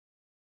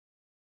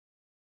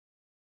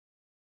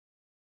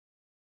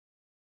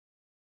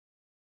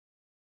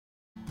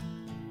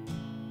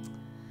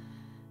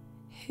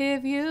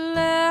If you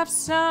love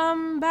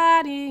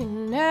somebody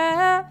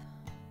enough,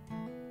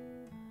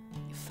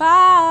 you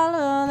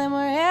follow them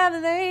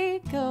wherever they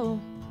go.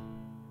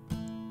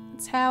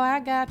 That's how I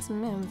got to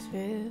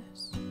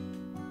Memphis.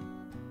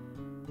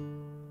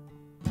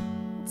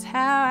 That's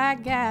how I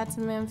got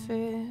to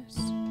Memphis.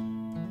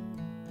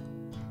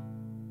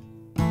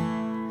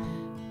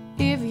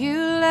 If you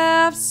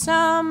love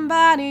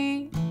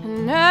somebody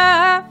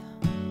enough,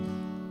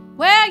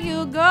 where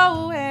you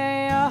go,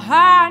 where your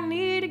heart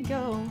need to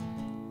go.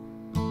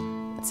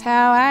 That's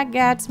how I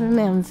got to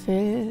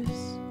Memphis.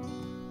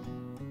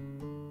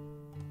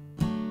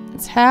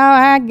 That's how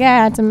I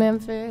got to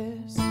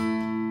Memphis.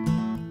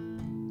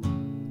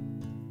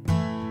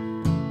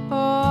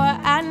 Oh,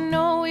 I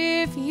know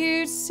if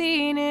you'd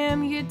seen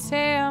him, you'd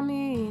tell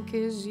me,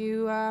 'cause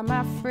you are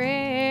my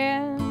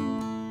friend.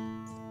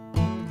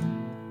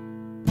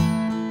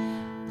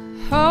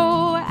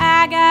 Oh,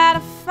 I gotta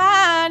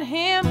find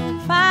him,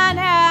 find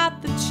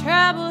out the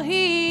trouble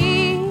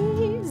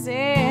he's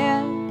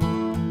in.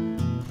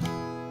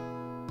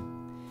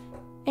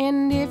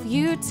 And if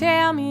you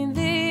tell me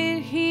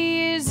that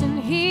he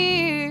isn't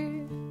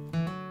here,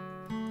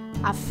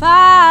 I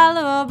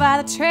follow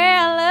by the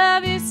trail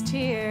of his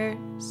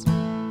tears.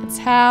 That's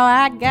how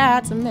I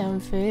got to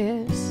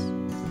Memphis.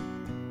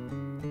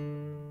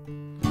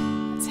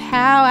 That's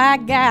how I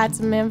got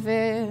to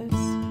Memphis.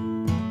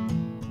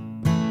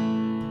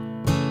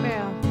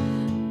 Well,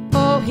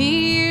 oh,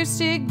 he used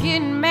to get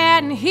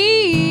mad and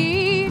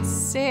he'd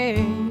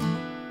say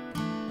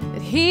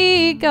that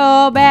he'd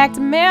go back to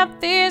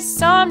Memphis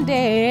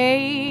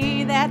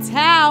someday. That's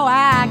how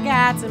I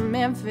got to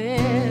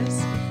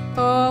Memphis.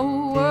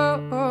 Oh,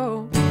 oh,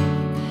 oh,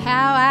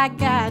 how I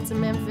got to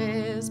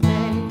Memphis, babe.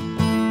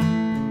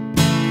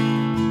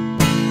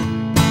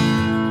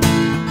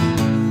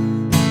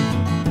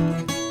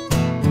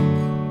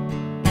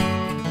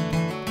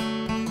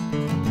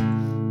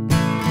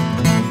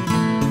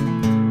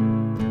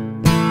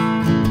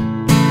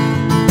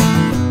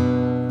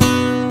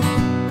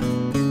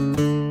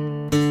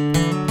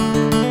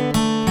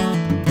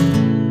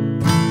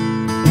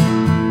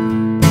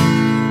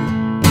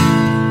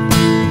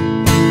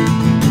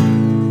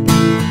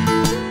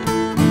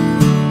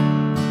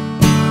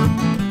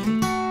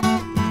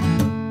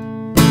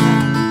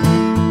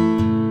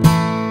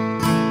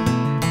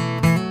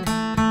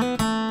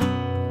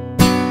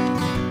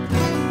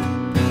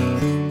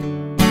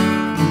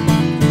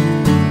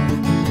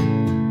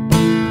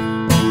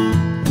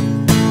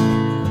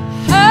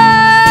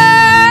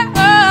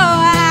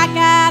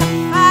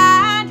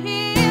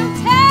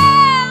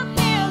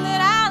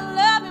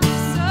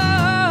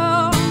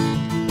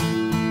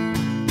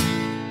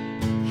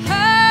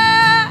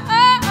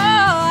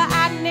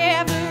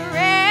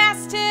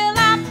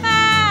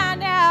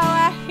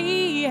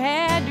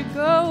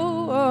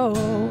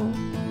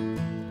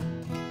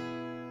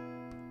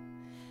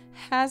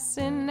 I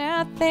said,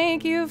 now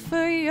thank you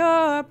for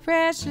your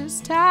precious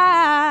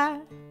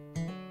time.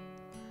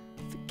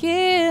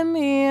 Forgive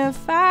me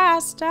if I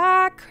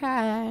start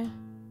crying.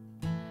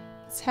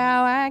 That's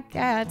how I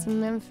got to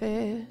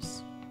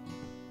Memphis.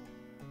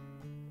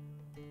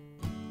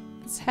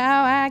 That's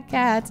how I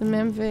got to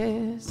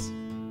Memphis.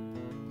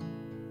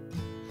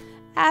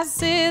 I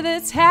said,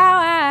 that's how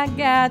I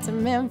got to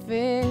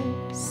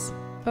Memphis.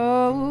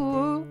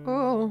 Oh, oh,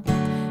 oh,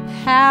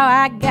 how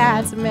I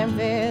got to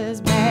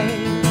Memphis,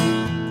 babe.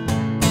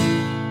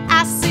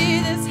 I see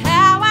that's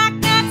how I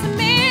got to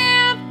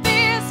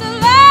Memphis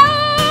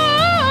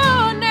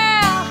alone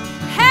now.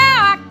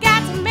 How I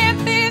got to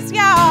Memphis,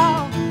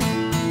 y'all.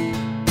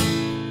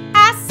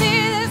 I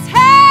see this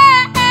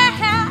how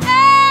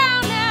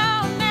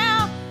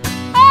now.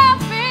 Oh,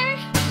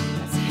 baby,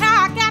 that's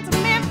how I got to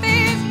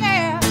Memphis,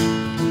 yeah.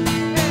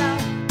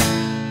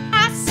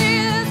 I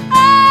see this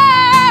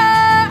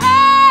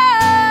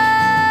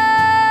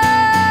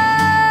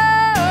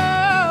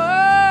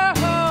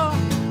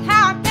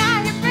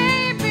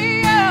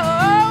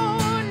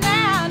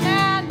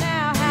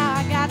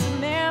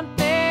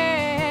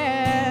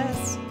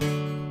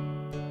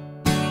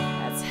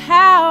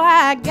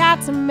I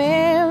got to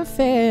Memphis.